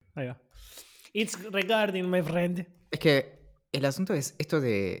Ahí va. It's regarding, my friend. Es que el asunto es esto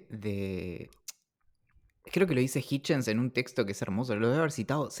creo que lo dice Hitchens en un texto que es hermoso. Lo debe haber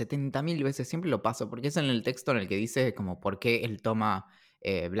citado 70.000 veces. Siempre lo paso, porque es en el texto en el que dice como por qué él toma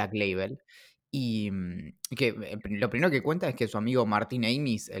Black Label. Y que lo primero que cuenta es que su amigo Martin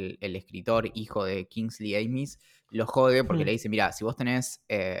Amis, el escritor hijo de Kingsley Amis, lo jode porque le dice, mira, si vos tenés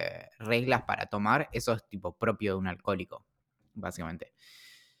reglas para tomar, eso es tipo propio de un alcohólico, básicamente.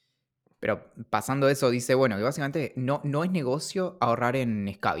 Pero pasando eso, dice, bueno, que básicamente no es negocio ahorrar en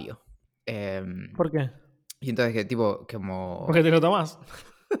escabio. ¿Por qué? Y entonces, que tipo, como... Porque te lo tomás.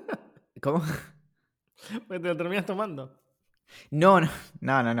 ¿Cómo? Porque te lo terminas tomando. No,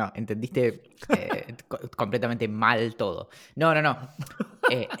 entendiste completamente mal todo. No.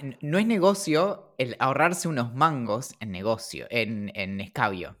 No es negocio el ahorrarse unos mangos en negocio, en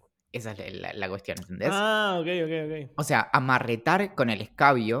escabio. Esa es la cuestión, ¿entendés? Ah, ok. O sea, amarretar con el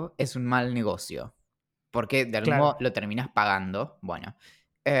escabio es un mal negocio. Porque de algún modo Claro. lo terminás pagando. Bueno.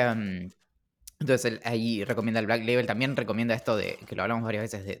 em, Entonces él ahí recomienda el Black Label. También recomienda esto de, que lo hablamos varias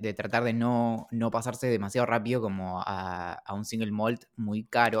veces, de tratar de no pasarse demasiado rápido como a un single malt muy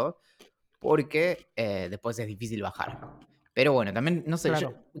caro, porque después es difícil bajar. Pero bueno, también, no sé, yo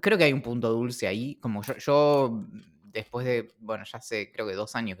Claro. creo que hay un punto dulce ahí. Como yo después de, bueno, ya hace creo que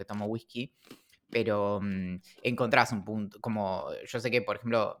 2 años que tomo whisky, pero encontrás un punto, como yo sé que, por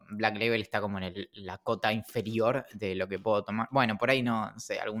ejemplo, Black Label está como en la cota inferior de lo que puedo tomar. Bueno, por ahí no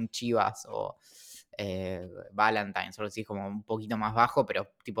sé, algún Chivas o Valentine, solo si es como un poquito más bajo, pero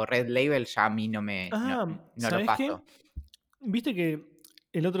tipo Red Label ya a mí no lo ¿Sabés qué? paso. Viste que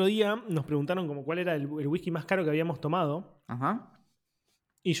el otro día nos preguntaron como cuál era el whisky más caro que habíamos tomado. Ajá.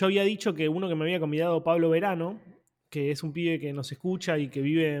 Y yo había dicho que uno que me había convidado Pablo Verano, que es un pibe que nos escucha y que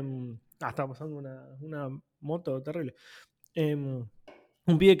vive en... Ah, estaba pasando una moto terrible.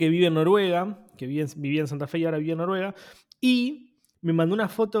 Un pibe que vive en Noruega, que vivía en Santa Fe y ahora vive en Noruega. Y me mandó una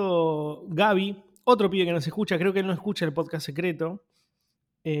foto Gaby, otro pibe que nos escucha, creo que él no escucha el podcast secreto.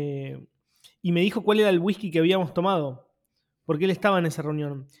 Y me dijo cuál era el whisky que habíamos tomado, porque él estaba en esa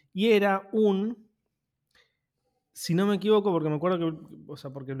reunión. Y era si no me equivoco, porque me acuerdo que, o sea,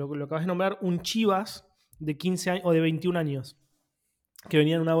 porque lo acabas de nombrar, un Chivas de 15 años o de 21 años, que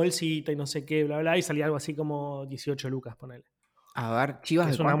venía en una bolsita y no sé qué, bla, bla, y salía algo así como 18 lucas, ponele. A ver, Chivas,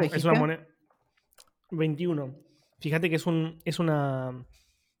 Que ¿de cuánto es una dijiste? moneda. 21. Fíjate que es una,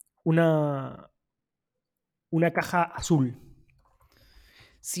 una caja azul.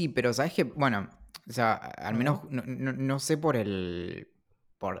 Sí, pero sabes que, bueno, o sea, al A ver. menos no sé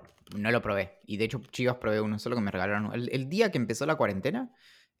no lo probé. Y de hecho, Chivas probé uno solo que me regalaron. El día que empezó la cuarentena,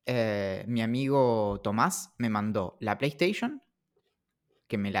 mi amigo Tomás me mandó la PlayStation,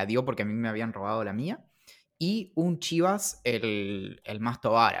 que me la dio porque a mí me habían robado la mía, y un Chivas, el más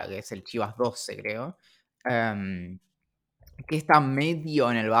Tobara, que es el Chivas 12, creo, em, que está medio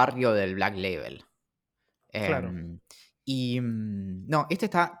en el barrio del Black Label. Claro. No, este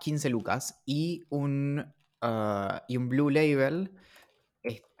está 15 lucas y y un Blue Label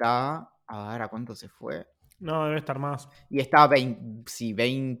está, a ver a cuánto se fue. No, debe estar más. Y está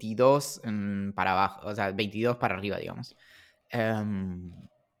 22 para abajo, o sea, 22 para arriba, digamos. Em,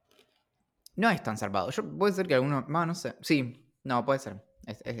 no es tan zarpado. Puede ser que alguno, no sé. Sí, no, puede ser.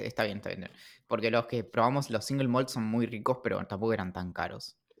 Está bien, está bien. Porque los que probamos, los single malt son muy ricos, pero tampoco eran tan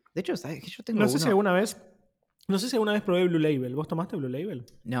caros. De hecho, ¿sabes que yo tengo No sé si uno? alguna vez. No sé si alguna vez probé Blue Label. ¿Vos tomaste Blue Label?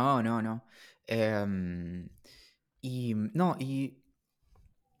 No. Em, y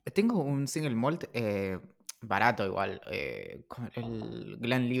tengo un single malt barato igual, con el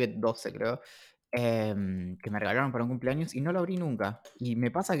Glenlivet 12 creo, que me regalaron para un cumpleaños y no lo abrí nunca. Y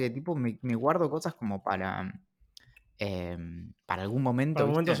me pasa que tipo me guardo cosas como para algún momento, Para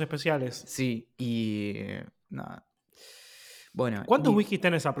momentos ¿viste? especiales. Sí, y nada. Bueno, ¿Cuántos y whiskies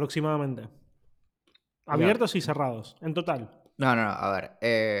tenés aproximadamente? la, Abiertos y cerrados, en total. no, a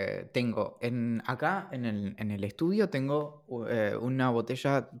ver, tengo acá en el estudio tengo una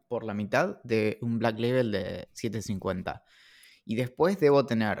botella por la mitad de un Black Label de 750. Y después debo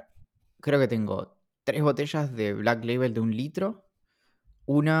tener, creo que tengo 3 botellas de Black Label de 1 litro,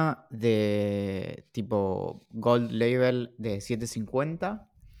 una de tipo Gold Label de 750. Ah,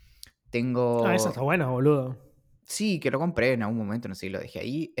 esa está Tengo, buena, boludo. sí, que lo compré en algún momento, no sé si lo dejé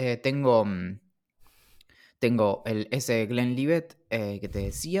ahí. Tengo ese Glenlivet que te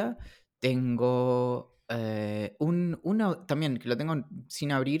decía. Tengo uno también que lo tengo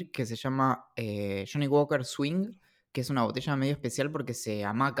sin abrir que se llama Johnny Walker Swing, que es una botella medio especial porque se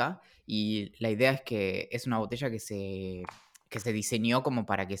amaca y la idea es que es una botella que se diseñó como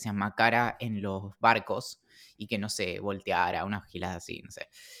para que se amacara en los barcos y que no se volteara, unas giladas así, no sé.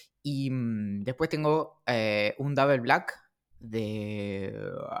 Y después tengo un Double Black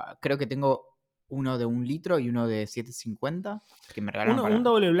creo que tengo uno de 1 litro y uno de 750 que me regalaron ¿Un para...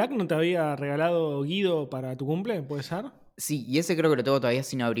 doble black no te había regalado Guido para tu cumple? ¿Puede ser? Sí, y ese creo que lo tengo todavía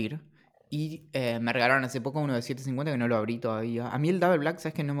sin abrir. Y me regalaron hace poco uno de 750 que no lo abrí todavía. A mí el Double Black,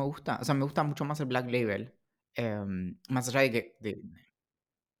 ¿sabes que no me gusta? O sea, me gusta mucho más el Black Label. Más allá de que...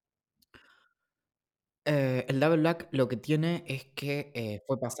 el Double Black lo que tiene es que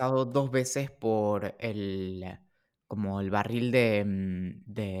fue pasado 2 veces por como el barril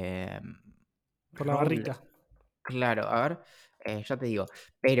Por la roble. barrica. Claro, a ver, ya te digo.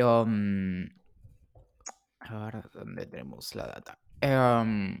 Pero, a ver, ¿dónde tenemos la data?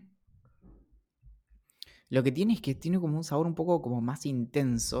 Lo que tiene es que tiene como un sabor un poco como más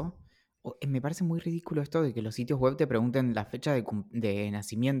intenso. Me parece muy ridículo esto de que los sitios web te pregunten la fecha de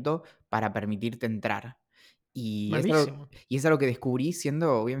nacimiento para permitirte entrar. Y es algo, Malísimo. y es algo que descubrí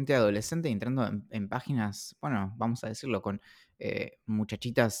siendo obviamente adolescente, entrando en páginas, bueno, vamos a decirlo, con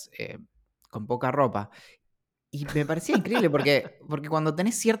muchachitas con poca ropa. Y me parecía increíble porque cuando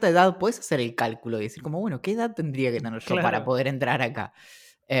tenés cierta edad puedes hacer el cálculo y decir como, bueno, ¿qué edad tendría que tener yo para Claro. poder entrar acá?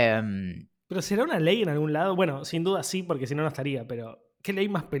 Em, ¿Pero será una ley en algún lado? Bueno, sin duda sí, porque si no, no estaría, pero ¿qué ley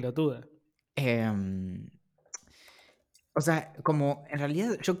más pelotuda? em, o sea, como en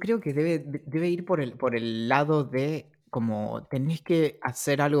realidad yo creo que debe ir por el lado de como tenés que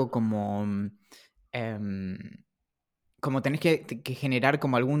hacer algo em, como tenés que generar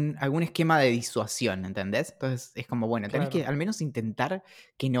como algún esquema de disuasión, ¿entendés? Entonces es como, bueno, tenés que Claro. al menos intentar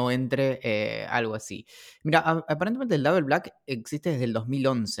que no entre algo así. Mira, aparentemente el Double Black existe desde el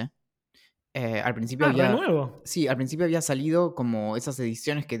 2011. Al principio Ah, había, renuevo. sí, al principio había salido como esas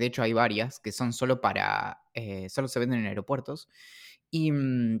ediciones que de hecho hay varias, que son solo se venden en aeropuertos. Y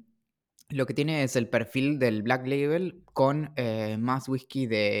lo que tiene es el perfil del Black Label con más whisky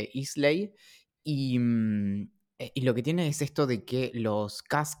de Islay. Y, y lo que tiene es esto de que los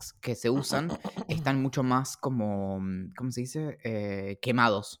casks que se usan están mucho más como, ¿cómo se dice?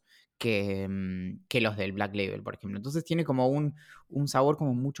 Quemados que los del Black Label, por ejemplo. Entonces tiene como un sabor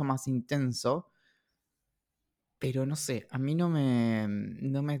como mucho más intenso, pero no sé, a mí no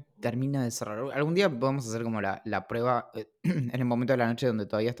me termina de cerrar. Algún día podemos hacer como la prueba en el momento de la noche donde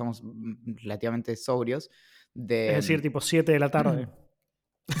todavía estamos relativamente sobrios Es de... decir, tipo 7 de la tarde.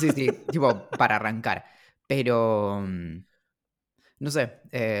 Sí, sí, tipo para arrancar. Pero, no sé,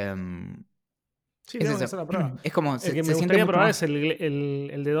 Sí, es tengo que eso. hacer la prueba. Es como, El que me se siente gustaría mucho probar más es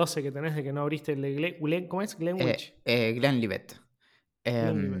el de 12 que tenés de que no abriste el de ¿cómo es? Glenwich. Glenlivet.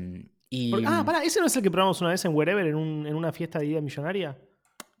 Glenlivet. Y Pará, ¿ese no es el que probamos una vez en Wherever en una fiesta de Día Millonaria?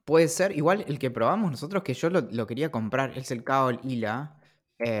 puede ser, igual el que probamos nosotros, que yo lo quería comprar, es el Kaol Ila.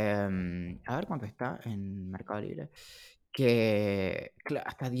 A ver cuánto está en Mercado Libre. Que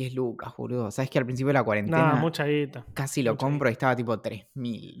hasta 10 lucas, boludo. Sabes que al principio de la Nada, cuarentena mucha guita. casi lo Mucha compro y guita. estaba tipo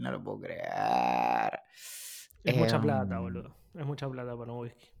 3.000, no lo puedo creer. Es mucha plata, Em, boludo. Es mucha plata para un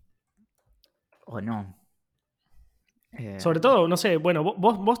whisky. o no. Eh, Sobre todo, no sé, bueno,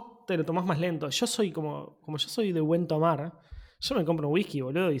 vos te lo tomás más lento. Yo soy como yo soy de buen tomar, yo me compro un whisky,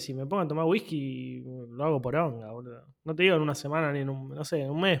 boludo, y si me pongo a tomar whisky, lo hago por onga, boludo. No te digo en una semana ni en un, no sé, en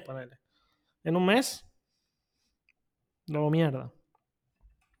un mes, ponele. En un mes, lo hago mierda.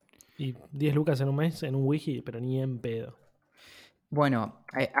 Y 10 lucas en un mes en un whisky, pero ni en pedo. bueno,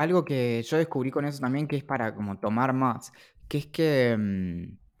 algo que yo descubrí con eso también, que es para como tomar más, que es que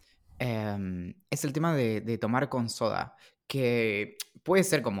es el tema de tomar con soda, que puede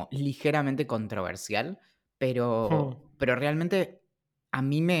ser como ligeramente controversial, Hmm. pero realmente a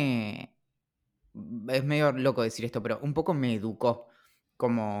mí es medio loco decir esto, pero un poco me educó,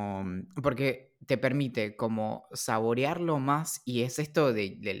 como, porque te permite como saborearlo más y es esto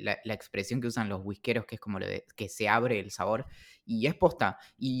de la expresión que usan los whiskeros, que es como lo de que se abre el sabor y es posta.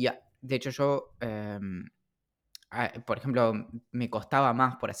 Y de hecho yo, por ejemplo, me costaba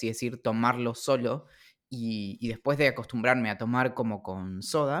más, por así decir, tomarlo solo y después de acostumbrarme a tomar como con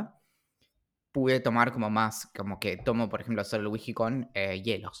soda, pude tomar como más, como que tomo, por ejemplo, solo el whisky con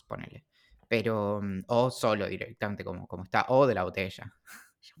hielos, ponele. Pero, o solo directamente como está, o de la botella.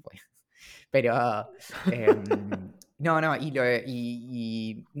 Ya fue. Pero, no, no,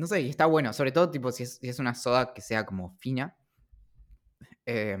 y no sé, y está bueno, sobre todo tipo si es una soda que sea como fina,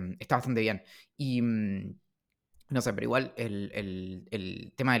 está bastante bien. Y, no sé, pero igual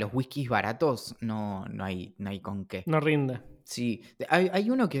el tema de los whiskies baratos no hay con qué. No rinde. Sí, hay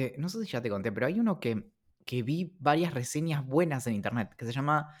uno que, no sé si ya te conté, pero hay uno que vi varias reseñas buenas en internet, que se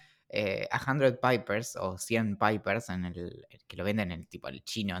llama 100 Pipers o 100 Pipers, que lo venden en el tipo el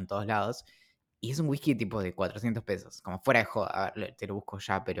chino en todos lados. Y es un whisky tipo de 400 pesos. Como fuera de joda. A ver, te lo busco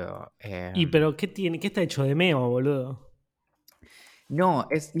ya, pero... ¿Y pero qué tiene? ¿Qué está hecho de meo, boludo? no,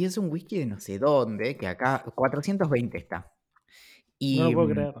 y es un whisky de no sé dónde, que acá 420 está. No lo Y, puedo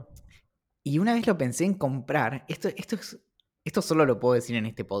creer. y una vez lo pensé en comprar. Esto solo lo puedo decir en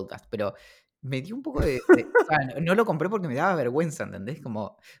este podcast, pero me dio un poco o sea, no lo compré porque me daba vergüenza, ¿entendés?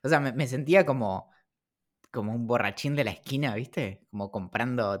 Como, o sea, me sentía como un borrachín de la esquina, ¿viste? Como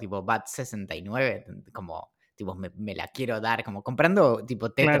comprando tipo Bat 69, como tipo me la quiero dar, como comprando tipo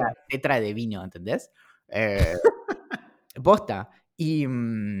Claro. tetra de vino, ¿entendés? Eh, posta. Y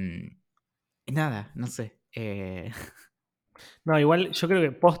nada, no sé. No, igual yo creo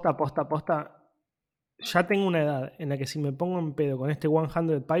que posta, ya tengo una edad en la que si me pongo en pedo con este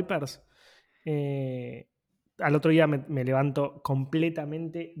 100 Pipers, eh, al otro día me levanto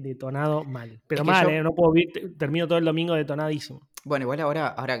completamente detonado mal. Es Pero que mal, yo, ¿eh? No puedo vivir, termino todo el domingo detonadísimo. bueno, igual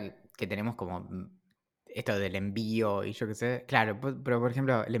ahora que tenemos como esto del envío y yo qué sé, claro, pero por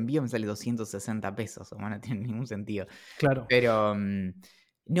ejemplo, el envío me sale 260 pesos, o no tiene ningún sentido. Claro. Pero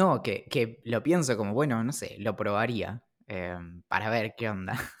no, que lo pienso como, bueno, no sé, lo probaría para ver qué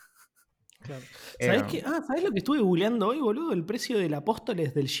onda. Claro. ¿Sabés Em, qué? Ah, ¿sabés lo que estuve googleando hoy, boludo? El precio del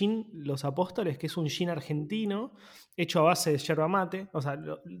Apóstoles, del gin Los Apóstoles, que es un gin argentino hecho a base de yerba mate. O sea,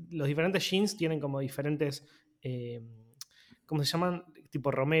 los diferentes gins tienen como diferentes, eh, ¿cómo se llaman?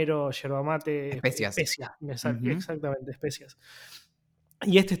 Tipo romero, yerba mate, especias. especias. Ujú. Exactamente, especias.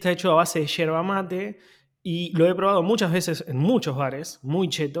 Y este está hecho a base de yerba mate y lo he probado muchas veces en muchos bares, muy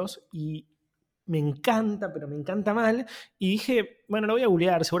chetos, y me encanta, pero me encanta mal. Y dije, bueno, lo voy a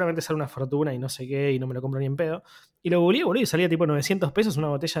googlear, seguramente sale una fortuna y no sé qué, y no me lo compro ni en pedo. Y lo googleé, boludo, y salía tipo 900 pesos una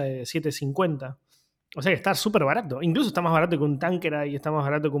botella de 750. O sea que está súper barato. Incluso está más barato que un Tanqueray y está más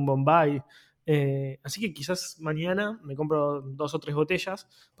barato que un Bombay. Así que quizás mañana me compro 2 o 3 botellas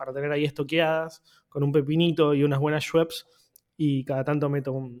para tener ahí estoqueadas con un pepinito y unas buenas Schweppes. Y cada tanto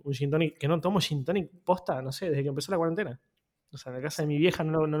meto un gin tonic, que no tomo gin tonic posta, no sé, desde que empezó la cuarentena. O sea, en la casa de mi vieja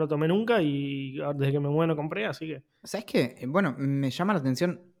no lo tomé nunca y desde que me muevo no compré, así que. ¿Sabes qué? Bueno, me llama la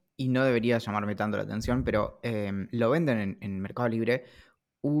atención y no debería llamarme tanto la atención, pero lo venden en Mercado Libre.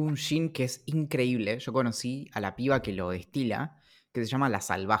 Un gin que es increíble. Yo conocí a la piba que lo destila, que se llama La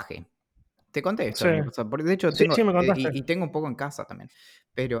Salvaje. Te conté esto Sí, el año pasado, porque de hecho sí, tengo, sí, me contaste. y tengo un poco en casa también.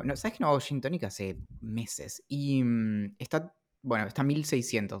 Pero, no, ¿sabes que no hago gin tonic hace meses? Y bueno, está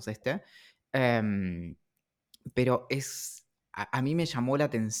 1600 este. em, pero a mí me llamó la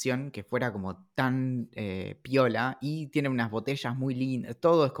atención que fuera como tan piola y tiene unas botellas muy lindas,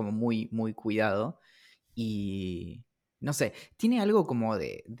 todo es como muy, muy cuidado. Y no sé, tiene algo como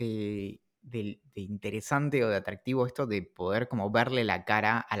de interesante o de atractivo esto de poder como verle la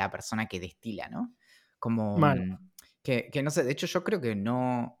cara a la persona que destila, ¿no? Como Mal. que no sé, de hecho yo creo que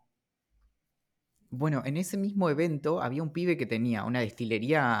no. Bueno, en ese mismo evento había un pibe que tenía una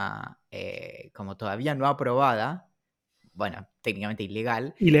destilería como todavía no aprobada, bueno, técnicamente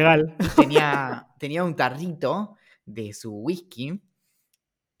ilegal, Ilegal. y tenía un tarrito de su whisky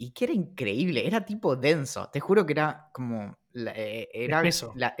y que era increíble, era tipo denso, te juro que era como,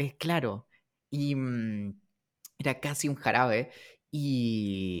 Espeso. es claro, y era casi un jarabe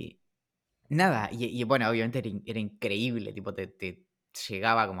y nada, y bueno, obviamente era increíble, tipo te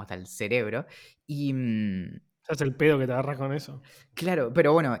llegaba como hasta el cerebro y ¿Sabes el pedo que te agarras con eso? claro,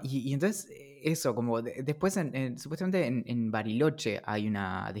 pero bueno, y entonces eso, como después supuestamente en Bariloche hay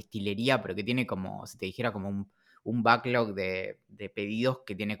una destilería, pero que tiene como, si te dijera, como un backlog de pedidos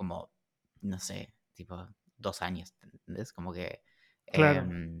que tiene como, no sé, tipo 2 años, ¿entendés? Como que... Claro.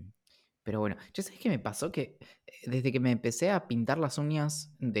 pero bueno, ¿yo sabes qué me pasó? Que desde que me empecé a pintar las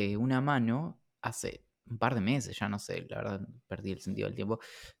uñas de una mano, hace un par de meses, ya no sé, la verdad perdí el sentido del tiempo,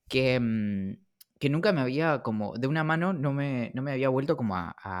 que... que nunca me había como, de una mano no me había vuelto como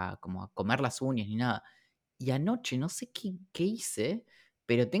como a comer las uñas ni nada. Y anoche no sé qué hice,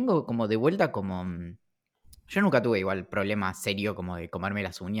 pero tengo como de vuelta como... yo nunca tuve igual problema serio como de comerme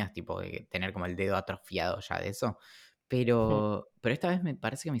las uñas, tipo de tener como el dedo atrofiado ya de eso. Hmm. Pero esta vez me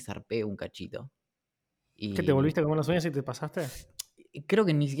parece que me zarpé un cachito. ¿Qué te Y volviste a comer las uñas y te pasaste? creo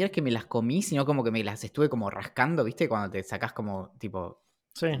que ni siquiera es que me las comí, sino como que me las estuve como rascando, ¿viste? Cuando te sacás como tipo...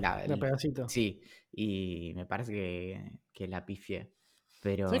 Sí, La, de a pedacito. sí, y me parece que la pifié.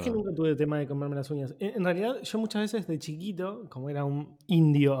 ¿Sabes que Pero nunca tuve tema de comerme las uñas? En realidad, yo muchas veces de chiquito, como era un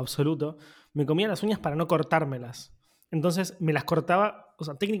indio absoluto, me comía las uñas para no cortármelas. Entonces me las cortaba, o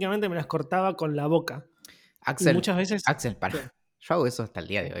sea, técnicamente me las cortaba con la boca. Y Axel, muchas veces. Axel, para. ¿Qué? Yo hago eso hasta el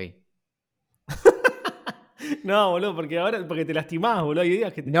día de ¿Qué? hoy. No, boludo, porque te lastimás, boludo. Hay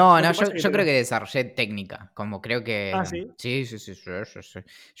días que No, ¿no no, te pasa que yo te creo que desarrollé técnica, como creo Ah, que sí. sí, sí, sí, sí, sí, sí.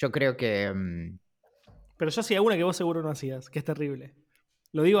 Yo creo que, Pero yo hacía una que vos seguro no hacías, que es terrible.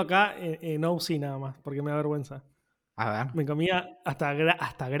 Lo digo acá en OC nada más, porque me da vergüenza. a ver, Me comía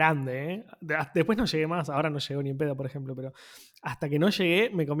hasta grande, ¿eh? Después no llegué más, ahora no llegó ni en pedo, por ejemplo, pero hasta que no llegué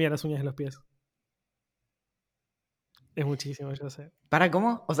me comía las uñas de los pies. Es muchísimo, yo sé.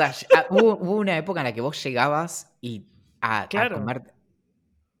 ¿cómo? O sea, hubo una época en la que vos llegabas y a Claro. comer,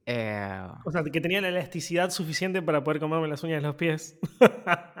 eh, O sea, que tenía la elasticidad suficiente para poder comerme las uñas de los pies.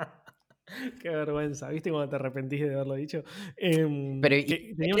 Qué vergüenza, ¿viste cuando te arrepentís de haberlo dicho? pero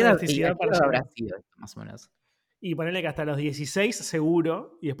Que a tenía qué una edad a elasticidad qué para edad habrá llegar. sido esto, más o menos? Y ponerle que hasta los 16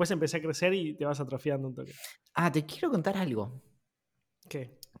 seguro, y después empecé a crecer y te vas atrofiando un toque. Ah, te quiero contar algo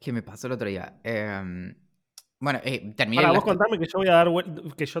 ¿Qué? que me pasó el otro día. Bueno, terminé Para el vos Last of contarme que yo voy a dar vuelta,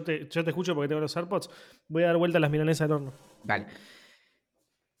 que yo te escucho porque tengo los AirPods, voy a dar vuelta a las milanesas del horno. Vale.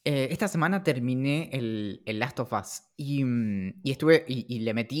 Esta semana terminé el Last of Us y estuve y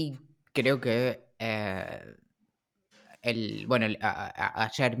le metí, creo que bueno,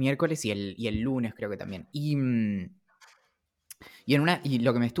 ayer miércoles y el lunes creo que también. Y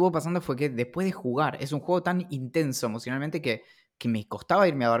lo que me estuvo pasando fue que después de jugar, es un juego tan intenso emocionalmente que me costaba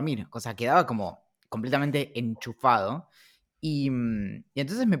irme a dormir. O sea, quedaba como completamente enchufado. Y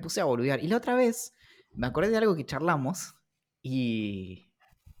entonces me puse a boludear. Y la otra vez me acordé de algo que charlamos y,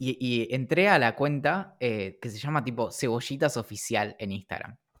 y entré a la cuenta que se llama tipo Cebollitas Oficial en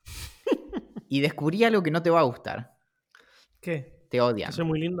Instagram. Y descubrí algo que no te va a gustar. ¿Qué? Te ¿Que odian. soy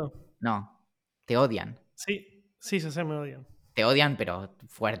muy lindo? No, te odian. Sí, sí, se sé, me odian. Te odian, pero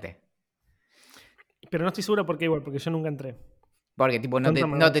fuerte. Pero no estoy seguro por qué igual, porque yo nunca entré. Porque tipo no te,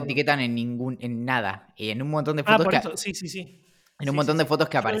 Contame, no te contame. etiquetan en nada. Y en un montón de Ah, fotos por que eso, sí, sí, sí. en un Sí, sí, montón de sí. fotos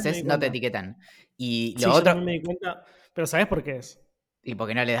que Yo también me apareces di no te cuenta. etiquetan. Y lo Sí, yo otro, también me di cuenta. Pero ¿sabés por qué es? y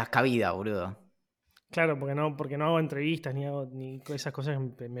porque no le das cabida, boludo. Claro, porque no hago entrevistas ni esas cosas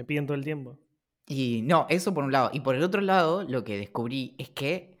que me piden todo el tiempo. Y no, eso por un lado. Y por el otro lado, lo que descubrí es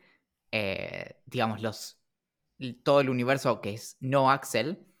que, digamos, todo el universo que es no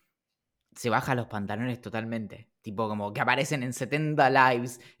Axel se baja los pantalones totalmente. Tipo, como que aparecen en 70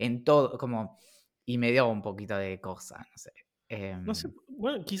 lives, en todo, como. Y me dio un poquito de cosa, no sé. No sé, Em,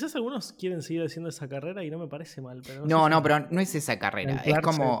 bueno, quizás algunos quieren seguir haciendo esa carrera y no me parece mal, pero no sé no, si no, es pero no es esa carrera. Es anclarse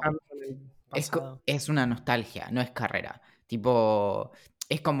como. tanto en el pasado. Es una nostalgia, no es carrera. Tipo,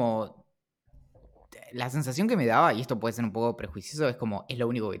 es como. La sensación que me daba, y esto puede ser un poco prejuicioso, es como, es lo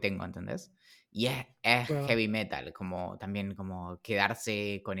único que tengo, ¿entendés? Y es Claro. heavy metal, como también como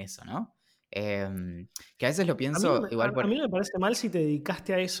quedarse con eso, ¿no? Que a veces lo A mí, no pienso me, igual a mí no me parece mal si te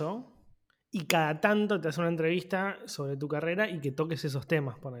dedicaste a eso y cada tanto te hace una entrevista sobre tu carrera y que toques esos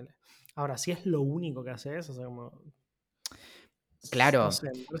temas, ponele. Ahora, si es lo único que haces, o sea, como, no Claro, sé,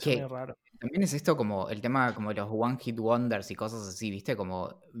 me parece medio que raro. también es esto como el tema como los One Hit Wonders y cosas así, ¿viste?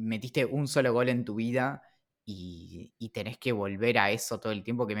 Como metiste un solo gol en tu vida y tenés que volver a eso todo el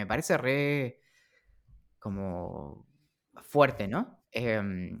tiempo, que me parece re como fuerte, ¿no?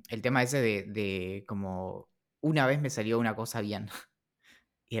 El tema ese de como una vez me salió una cosa bien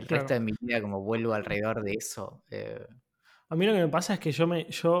y el resto Claro. de mi vida como vuelvo alrededor de eso. A mí lo que me pasa es que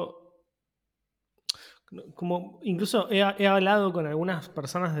como incluso he hablado con algunas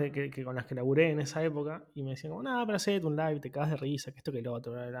personas con las que laburé en esa época y me decían, como, no, pero hacete un live, te cagas de risa, que esto que lo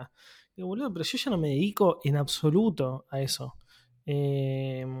otro, bla, bla, bla. Digo, boludo, pero yo ya no me dedico en absoluto a eso.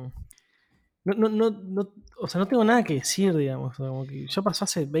 Eh, o sea, no tengo nada que decir, digamos. Como que ya pasó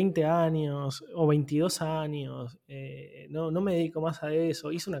hace 20 años o 22 años. No me dedico más a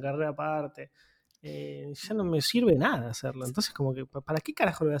eso. Hice una carrera aparte. Ya no me sirve nada hacerlo. Entonces, como que, ¿para qué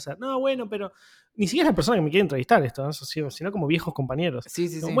carajo lo voy a hacer? No, bueno, pero ni siquiera es la persona que me quiere entrevistar esto, ¿no? Eso sí, sino como viejos compañeros. Sí,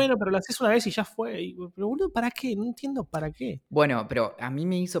 sí, Digo, sí. bueno, pero lo haces una vez y ya fue. Pero, boludo, ¿para qué? No entiendo para qué. Bueno, pero a mí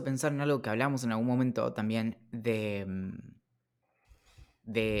me hizo pensar en algo que hablamos en algún momento también de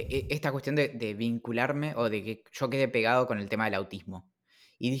esta cuestión de vincularme o de que yo quede pegado con el tema del autismo.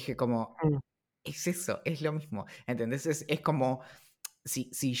 Y dije como, Mm, es eso, es lo mismo. ¿Entendés? Es como,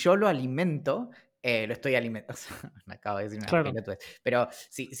 si yo lo alimento, lo estoy alimentando. Me acabo de decir una claro, pelotudez. Pero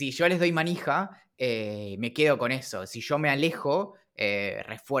si yo les doy manija, me quedo con eso. Si yo me alejo,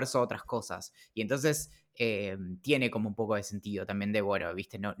 refuerzo otras cosas. Y entonces tiene como un poco de sentido también de, bueno,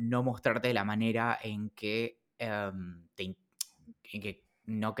 viste, no mostrarte de la manera en que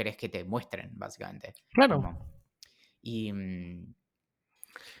no querés que te muestren, básicamente. claro. Como, y,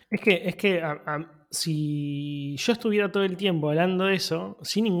 Es que si yo estuviera todo el tiempo hablando de eso,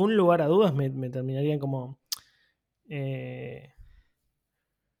 sin ningún lugar a dudas me terminarían como. eh,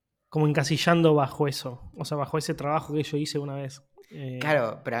 como encasillando bajo eso. O sea, bajo ese trabajo que yo hice una vez.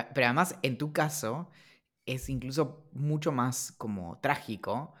 Claro, pero además en tu caso es incluso mucho más como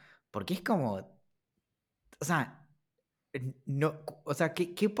trágico, porque es como, o sea, no, o sea,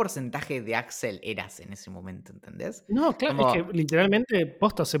 ¿qué porcentaje de Axel eras en ese momento, ¿entendés? No, claro, es que Como, literalmente,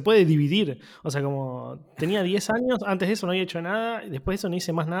 posta, se puede dividir. O sea, como tenía 10 años, antes de eso no había hecho nada, y después de eso no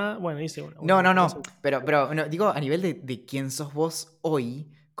hice más nada. Bueno, hice una no, que no, otra cosa. no, pero no, digo a nivel de quién sos vos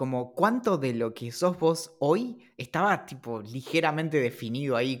hoy, como cuánto de lo que sos vos hoy estaba tipo ligeramente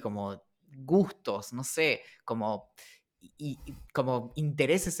definido ahí, como gustos, no sé, como, y como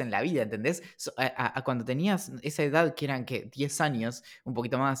intereses en la vida, ¿entendés? A cuando tenías esa edad que eran que 10 años, un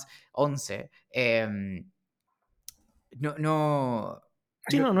poquito más, 11, no, no,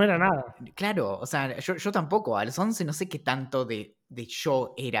 Sí, no, no, no era nada. claro, o sea, yo tampoco, a los 11 no sé qué tanto de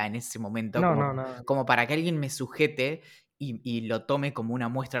yo era en ese momento No, como, no, nada. como para que alguien me sujete y lo tome como una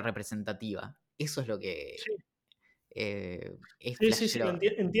muestra representativa. Eso es lo que Sí, es sí, sí, sí, flashero.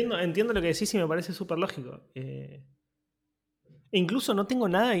 entiendo lo que decís y me parece súper lógico. E incluso no tengo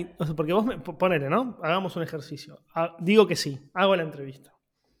nada, o sea, porque vos ponele, ¿no? Hagamos un ejercicio. Digo que sí, hago la entrevista.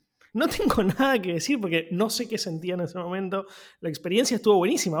 No tengo nada que decir porque no sé qué sentía en ese momento. La experiencia estuvo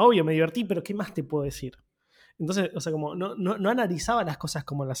buenísima, obvio, me divertí, pero ¿qué más te puedo decir? Entonces, o sea, como no analizaba las cosas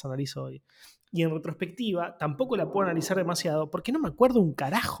como las analizo hoy. Y en retrospectiva, tampoco la puedo analizar demasiado porque no me acuerdo un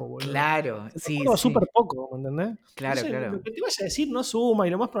carajo, boludo. Claro, O sea, me sí, acuerdo sí, súper poco, ¿me entendés? claro, Entonces, claro. lo que te vaya a decir no suma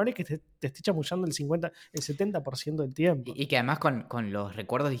y lo más probable es que te esté chamullando el 50, el 70% del tiempo. Y que además con los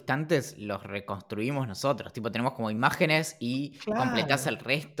recuerdos distantes los reconstruimos nosotros. Tipo, tenemos como imágenes y completás Claro. el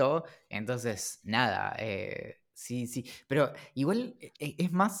resto. Entonces, nada, sí, sí. Pero igual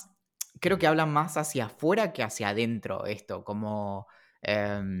es más, creo que habla más hacia afuera que hacia adentro esto. Como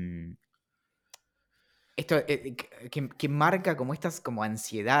em, esto que marca como estas como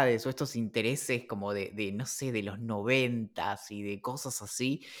ansiedades o estos intereses como no sé, de los 90s y de cosas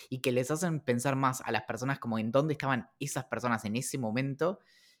así, y que les hacen pensar más a las personas como en dónde estaban esas personas en ese momento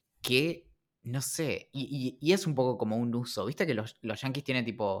que, no sé, y es un poco como un uso, viste que los yankees tienen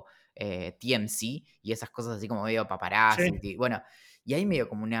tipo TMC y esas cosas así como medio Sí. paparazzi, bueno, y hay medio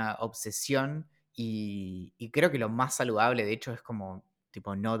como una obsesión y creo que lo más saludable de hecho es como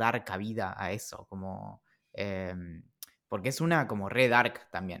tipo no dar cabida a eso, como em, porque es una como red dark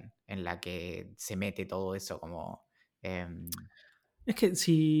también en la que se mete todo eso como em, Es que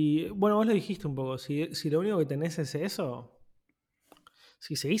si, bueno, vos lo dijiste un poco, si lo único que tenés es eso,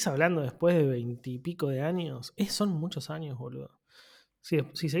 si seguís hablando después de 20 y pico de años, son muchos años, boludo.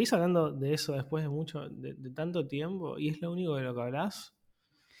 Si seguís hablando de eso después de mucho, de tanto tiempo, y es lo único de lo que hablás,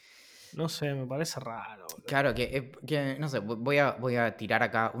 no sé, me parece raro, boludo. claro, que, no sé, voy a tirar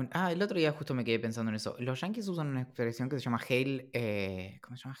acá. El otro día justo me quedé pensando en eso. Los Yankees usan una expresión que se llama Hail,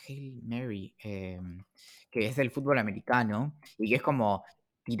 ¿cómo se llama? Hail Mary, que es del fútbol americano y que es como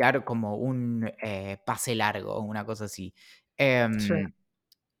tirar como un pase largo, una cosa así. Sí. Em,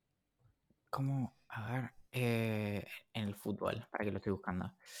 ¿Cómo? A ver, en el fútbol, para que lo estoy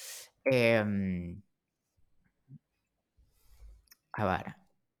buscando. Em, a ver.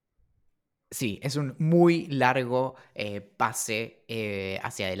 Sí, es un muy largo pase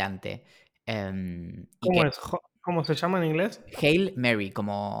hacia adelante. Y que ¿Cómo es? ¿Cómo se llama en inglés? Hail Mary,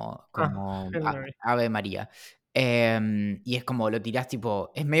 como, Ah, como Hail Mary. Ave María. Y es como lo tirás,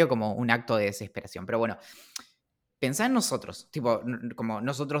 tipo, es medio como un acto de desesperación. Pero bueno, pensá en nosotros, tipo, como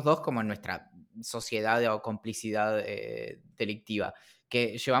nosotros dos, como en nuestra sociedad o complicidad delictiva,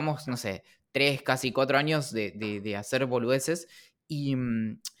 que llevamos, no sé, 3, casi 4 años de hacer boludeces. Y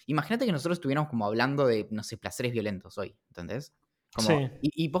imagínate que nosotros estuviéramos como hablando de, no sé, placeres violentos hoy, ¿entendés? Como, Sí.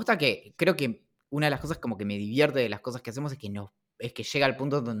 y posta que creo que una de las cosas como que me divierte de las cosas que hacemos es que llega al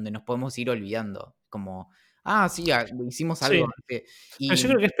punto donde nos podemos ir olvidando. Como, sí, hicimos Sí. algo. Pero yo Y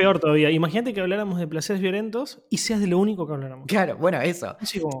creo que es peor todavía. Imagínate que habláramos de placeres violentos y seas de lo único que habláramos. claro, bueno, eso.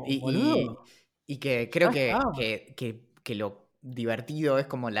 Así como, Y, y- boludo, y que ya creo está. que lo divertido es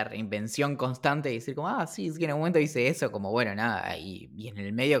como la reinvención constante y decir como, sí, es que en un momento hice eso, como bueno, nada, y en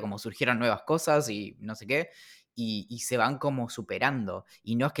el medio como surgieron nuevas cosas y no sé qué, y se van como superando.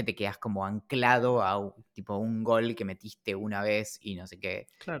 Y no es que te quedas como anclado a tipo un gol que metiste una vez y no sé qué.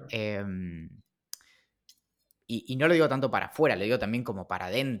 Claro. Em, y no lo digo tanto para afuera, lo digo también como para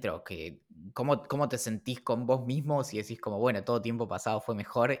adentro, que cómo te sentís con vos mismo si decís como, bueno, todo tiempo pasado fue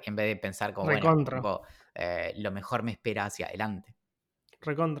mejor, en vez de pensar como, bueno, Recontra. tipo, lo mejor me espera hacia adelante.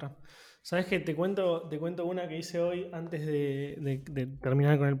 Recontra. ¿Sabes qué? Te cuento una que hice hoy antes de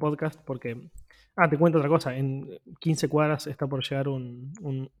terminar con el podcast porque... te cuento otra cosa. En 15 cuadras está por llegar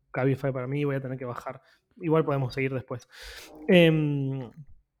un Cabify para mí y voy a tener que bajar. Igual podemos seguir después. Em,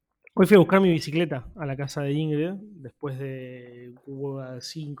 Hoy fui a buscar mi bicicleta a la casa de Ingrid después de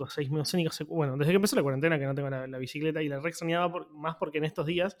 5 o 6 meses, no sé ni bueno, desde que empezó la cuarentena que no tengo la bicicleta y la re extrañaba más porque en estos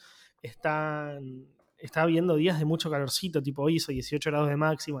días está habiendo días de mucho calorcito, tipo hoy hizo 18 grados de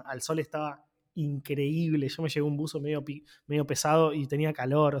máxima, al sol estaba increíble, yo me llevé un buzo medio pesado y tenía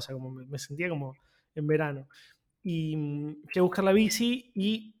calor, o sea, como me sentía como en verano. Y fui a buscar la bici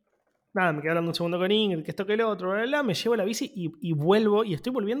y nada, me quedé hablando un segundo con Ingrid, que esto que lo otro, bla, bla, bla, me llevo la bici y vuelvo, y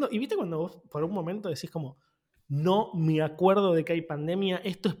estoy volviendo. Y viste cuando vos por un momento decís como, no me acuerdo de que hay pandemia,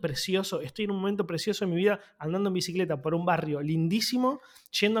 esto es precioso, estoy en un momento precioso de mi vida andando en bicicleta por un barrio lindísimo,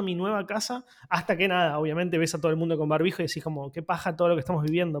 yendo a mi nueva casa, hasta que nada, obviamente ves a todo el mundo con barbijo y decís como, qué paja todo lo que estamos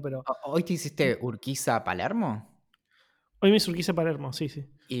viviendo, pero ¿Hoy te hiciste Urquiza-Palermo? hoy me surquise Palermo, sí, sí.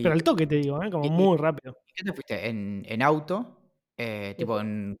 Pero al ¿Y, toque te digo, como y, y- muy rápido. y qué te fuiste? ¿En auto? ¿Tipo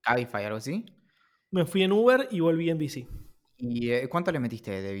en Cabify o algo así? Me fui en Uber y volví en bici. ¿Y cuánto le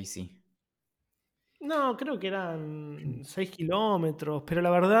metiste de bici? No, creo que eran 6 kilómetros, pero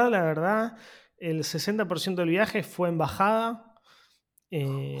la verdad, el 60% del viaje fue en bajada.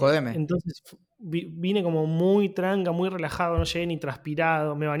 Jodeme. Entonces vine como muy tranca, muy relajado, no llegué ni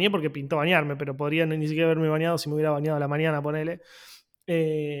transpirado. Me bañé porque pintó bañarme, pero podría ni siquiera haberme bañado si me hubiera bañado a la mañana, ponele.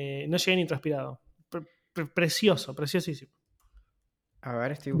 No llegué ni transpirado. Precioso, preciosísimo. A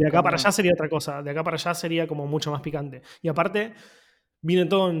ver, estoy De acá para buscando. allá sería otra cosa. De acá para allá sería como mucho más picante. Y aparte, vine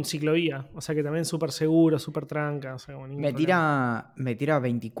todo en ciclovía. O sea que también súper seguro, súper tranca. O sea, como ningún problema. Me tira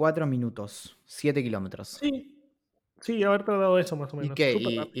 24 minutos, 7 kilómetros. Sí, sí, haber tardado eso más o ¿Y menos. qué?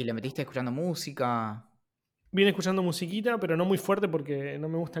 Súper rápido. ¿Y le metiste escuchando música? Vine escuchando musiquita, pero no muy fuerte porque no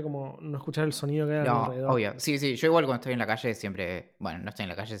me gusta como no escuchar el sonido que hay a mi No, alrededor. obvio. Sí, sí, yo igual cuando estoy en la calle siempre, bueno, no estoy en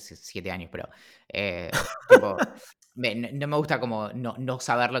la calle hace 7 años, pero tipo, no me gusta como no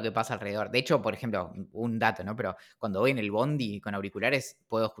saber lo que pasa alrededor. De hecho, por ejemplo, un dato, ¿no? Pero cuando voy en el bondi con auriculares,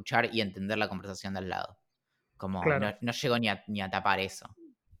 puedo escuchar y entender la conversación de al lado. Como Claro, no llego ni a tapar eso.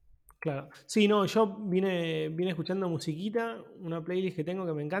 claro. Sí, no, yo vine escuchando musiquita, una playlist que tengo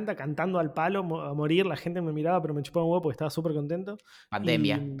que me encanta, cantando al palo a morir. La gente me miraba, pero me chupaba un huevo porque estaba súper contento.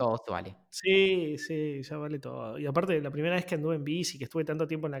 Pandemia, Y todo esto vale. sí, sí, ya vale todo. Y aparte, la primera vez que anduve en bici, que estuve tanto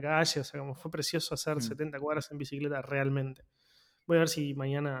tiempo en la calle, o sea, como fue precioso hacer Mm. 70 cuadras en bicicleta realmente. Voy a ver si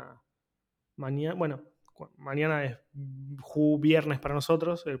bueno, mañana es viernes para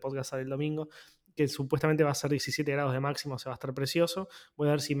nosotros, el podcast sale el domingo, que supuestamente va a ser 17 grados de máximo, o sea, va a estar precioso. Voy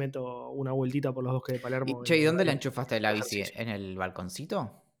a ver si meto una vueltita por los bosques de Palermo Che, ¿y en dónde la horario enchufaste la de bici? ejercicio. ¿En el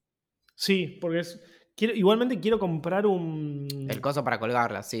balconcito? Sí, porque igualmente quiero comprar El un coso para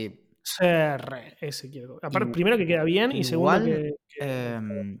colgarla, sí. CR, ese quiero. Aparte, Igu- primero que queda bien y segundo Igual,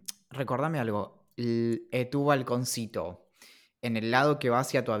 que recordame algo. Tu balconcito, en el lado que va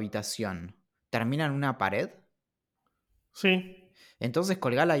hacia tu habitación, ¿termina en una pared? sí, Entonces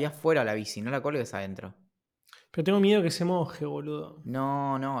colgala allá afuera la bici, no la colgues adentro. pero tengo miedo que se moje, boludo.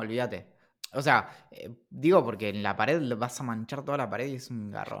 No, no, olvídate. O sea, digo porque en la pared vas a manchar toda la pared y es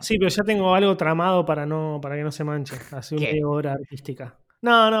un garrón. Sí, pero ya tengo algo tramado para que no se manche. Así una ¿Qué? obra artística.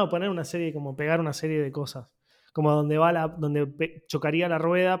 No, poner una serie, como pegar una serie de cosas. Como donde chocaría la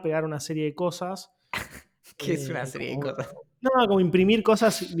rueda, pegar una serie de cosas. ¿Qué es una eh, serie de como, cosas? no, como imprimir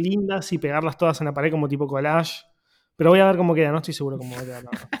cosas lindas y pegarlas todas en la pared como tipo collage. Pero voy a ver cómo queda, no estoy seguro cómo va a quedar,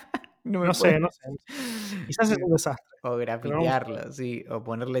 la verdad. No me No puedes. sé, no sé. Quizás es un desastre. O Pero vamos a ver. grafitearlo, sí. O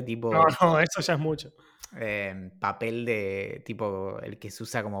ponerle No, tipo no, eso ya es mucho. papel de tipo el que se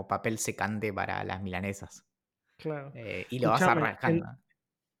usa como papel secante para las milanesas. Claro. Y lo vas Escuchame, arrancando.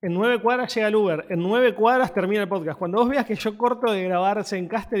 en 9 cuadras llega el Uber. En 9 cuadras termina el podcast. Cuando vos veas que yo corto de grabarse en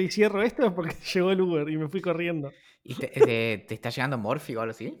Caster y cierro esto es porque llegó el Uber y me fui corriendo. ¿Y te está llegando Morphy o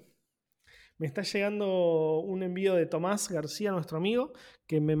algo así? Me está llegando un envío de Tomás García, nuestro amigo,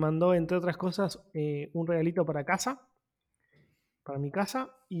 que me mandó, entre otras cosas, un regalito para casa, para mi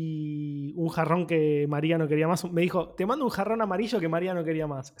casa, y un jarrón que María no quería más. Me dijo, te mando un jarrón amarillo que María no quería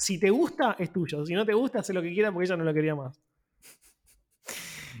más. Si te gusta, es tuyo. Si no te gusta, haz lo que quiera porque ella no lo quería más.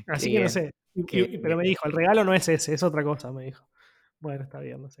 Qué Así que no bien. sé. Qué Pero bien. me dijo, el regalo no es ese, es otra cosa, me dijo. Bueno, está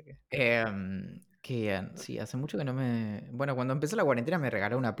bien, no sé qué. Qué bien. Sí, hace mucho que no me. Bueno, cuando empezó la cuarentena me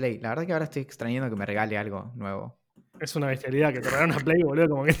regaló una Play. La verdad que ahora estoy extrañando que me regale algo nuevo. Es una bestialidad que te regalan una Play, boludo,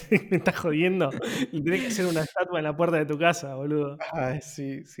 como que me estás jodiendo. Y tenés que hacer una estatua en la puerta de tu casa, boludo. Ay,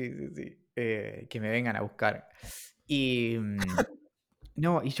 sí, sí, sí, sí. Que me vengan a buscar. Y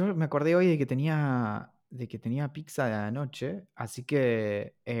no, y yo me acordé hoy de que tenía pizza de anoche, así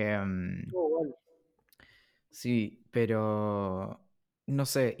que Bueno. sí, pero no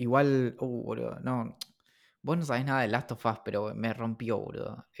sé, igual, boludo, no, vos no sabés nada de Last of Us, pero me rompió,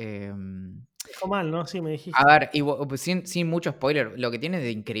 boludo. Dejó mal, ¿no? Sí, me A dijiste. ver, y pues sin mucho spoiler, lo que tiene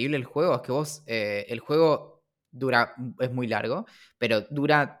de increíble el juego es que vos, el juego es muy largo, pero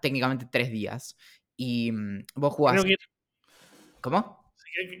dura técnicamente 3 días. Y vos Creo jugás. que ¿Cómo?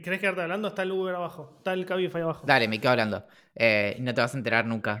 si querés quedarte hablando, está el Uber abajo. Está el Cabify abajo. Dale, me quedo hablando. No te vas a enterar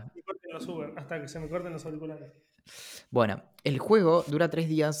nunca. Me corten los Uber, hasta que se me corten los auriculares. Bueno, el juego dura 3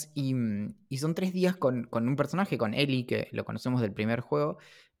 días y son 3 días con un personaje, con Ellie, que lo conocemos del primer juego,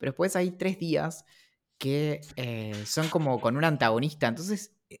 pero después hay 3 días que son como con un antagonista.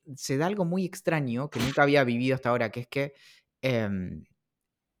 Entonces se da algo muy extraño que nunca había vivido hasta ahora, que es que em,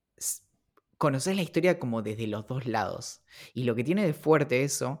 s- conoces la historia como desde los dos lados. Y lo que tiene de fuerte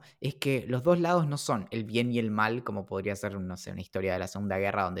eso es que los dos lados no son el bien y el mal, como podría ser, no sé, una historia de la Segunda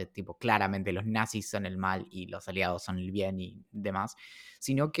Guerra, donde tipo claramente los nazis son el mal y los aliados son el bien y demás,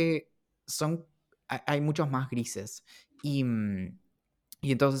 sino que son, hay muchos más grises. Y,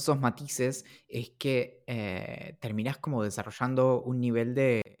 y entonces esos matices es que terminás como desarrollando un nivel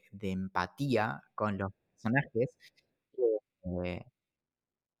de empatía con los personajes eh,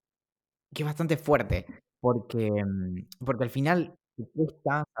 que es bastante fuerte, porque al final te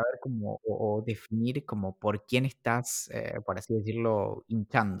cuesta saber cómo o definir como por quién estás, por así decirlo,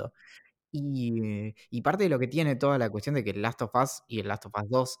 hinchando. Y parte de lo que tiene toda la cuestión de que el Last of Us y el Last of Us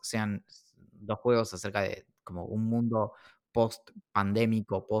 2 sean 2 juegos acerca de como un mundo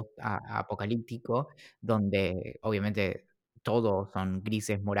post-pandémico, post-apocalíptico, donde obviamente todos son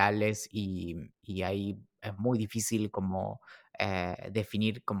grises morales y ahí es muy difícil como,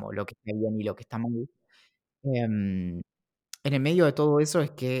 definir como lo que está bien y lo que está mal. Em, en el medio de todo eso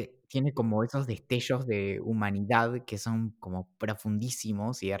es que tiene como esos destellos de humanidad que son como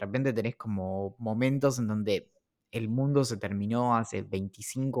profundísimos y de repente tenés como momentos en donde el mundo se terminó hace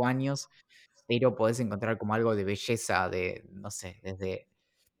 25 años, pero podés encontrar como algo de belleza, de, no sé, desde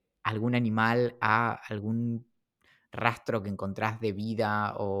algún animal a algún rastro que encontrás de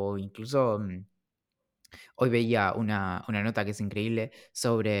vida o incluso hoy veía una nota que es increíble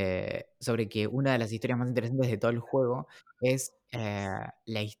sobre que una de las historias más interesantes de todo el juego es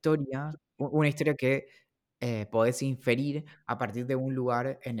la historia, una historia que podés inferir a partir de un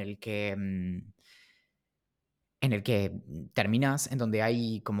lugar en el que terminás, en donde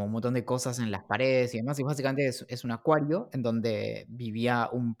hay como un montón de cosas en las paredes y demás, y básicamente es un acuario en donde vivía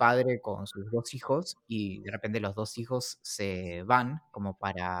un padre con sus 2 hijos, y de repente los 2 hijos se van como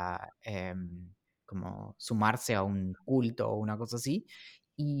para, como sumarse a un culto o una cosa así,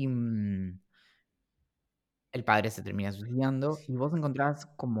 y, el padre se termina suicidando y vos encontrás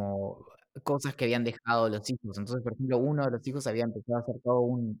como cosas que habían dejado los hijos. Entonces, por ejemplo, uno de los hijos había empezado a hacer todo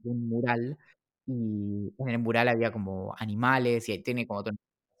un mural y en el mural había como animales y tiene como toda una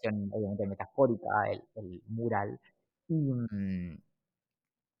interpretación obviamente metafórica el mural. Y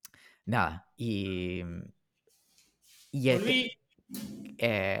nada, y Volví.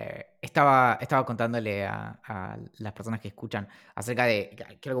 estaba contándole a las personas que escuchan acerca de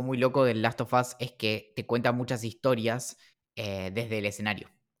que algo muy loco del Last of Us es que te cuenta muchas historias desde el escenario.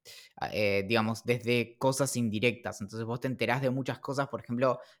 Digamos, desde cosas indirectas. Entonces vos te enterás de muchas cosas, por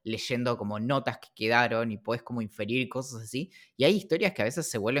ejemplo, leyendo como notas que quedaron y podés como inferir cosas así. Y hay historias que a veces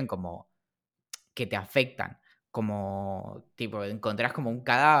se vuelven como que te afectan. Como, tipo, encontrás como un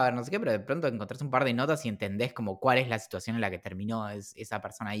cadáver, no sé qué, pero de pronto encontrás un par de notas y entendés como cuál es la situación en la que terminó esa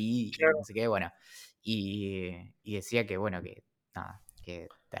persona ahí y no Claro. sé qué, bueno. Y decía que, bueno, que nada, que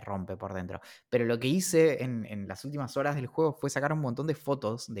te rompe por dentro. Pero lo que hice en las últimas horas del juego fue sacar un montón de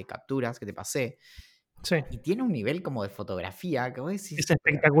fotos, de capturas que te pasé, Sí. y tiene un nivel como de fotografía que vos Es decís,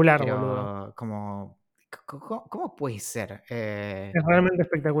 espectacular, boludo. pero como, ¿cómo puede ser? Es realmente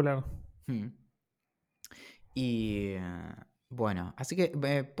espectacular. Hmm. Y bueno, así que,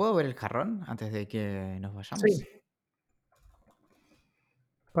 ¿puedo ver el jarrón antes de que nos Sí. vayamos?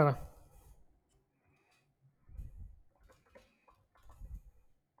 Para.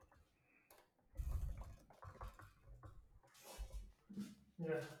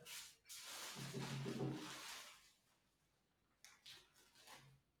 Mirá.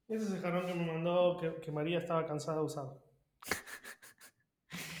 Ese es el jarrón que me mandó que María estaba cansada de usar.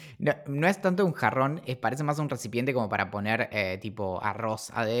 No, no es tanto un jarrón, parece más un recipiente como para poner tipo arroz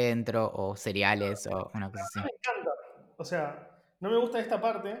adentro o cereales o una cosa así. Me encanta. O sea, no me gusta esta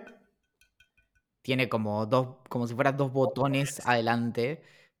parte, Tiene como dos, como si fueran dos botones adelante,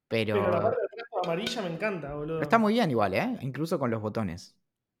 pero la pero parte de atrás amarilla me encanta, está boludo. muy bien igual, ¿eh? Incluso con los botones.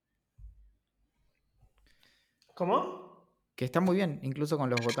 ¿Cómo? Que está muy bien, incluso con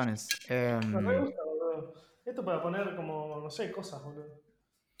los botones. Me gusta, boludo. Esto para poner como, no sé, cosas, boludo.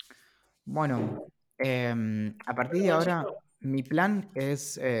 Bueno, a partir Pero de ahora manchito. Mi plan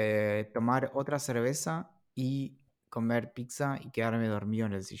es tomar otra cerveza y comer pizza y quedarme dormido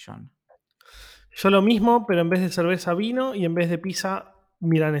en el sillón. Yo lo mismo, pero en vez de cerveza, vino y en vez de pizza,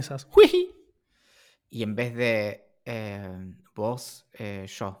 milanesas. ¡Uy! Y en vez de vos,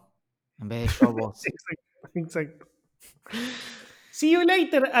 yo. En vez de yo, vos. Exacto. See you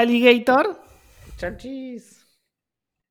later, alligator. Chachis.